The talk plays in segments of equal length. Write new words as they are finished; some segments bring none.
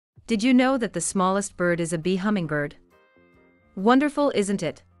Did you know that the smallest bird is a bee hummingbird? Wonderful, isn't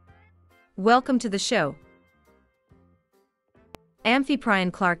it? Welcome to the show.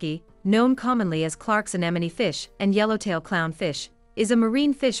 Amphiprion clarkii, known commonly as Clark's anemonefish and yellowtail clownfish, is a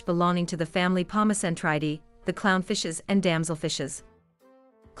marine fish belonging to the family Pomacentridae, the clownfishes and damselfishes.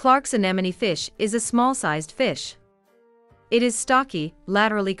 Clark's anemonefish is a small-sized fish. It is stocky,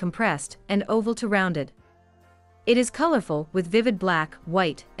 laterally compressed, and oval to rounded. It is colorful with vivid black,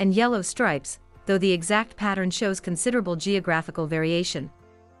 white, and yellow stripes, though the exact pattern shows considerable geographical variation.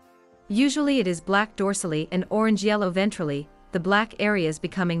 Usually it is black dorsally and orange-yellow ventrally, the black areas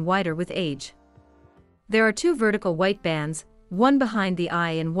becoming whiter with age. There are two vertical white bands, one behind the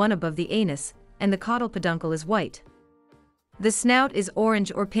eye and one above the anus, and the caudal peduncle is white. The snout is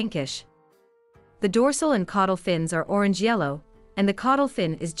orange or pinkish. The dorsal and caudal fins are orange-yellow, and the caudal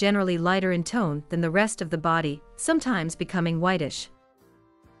fin is generally lighter in tone than the rest of the body, sometimes becoming whitish.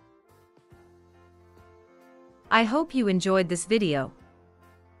 I hope you enjoyed this video.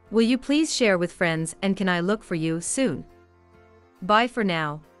 Will you please share with friends, and can I look for you soon? Bye for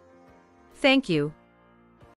now. Thank you.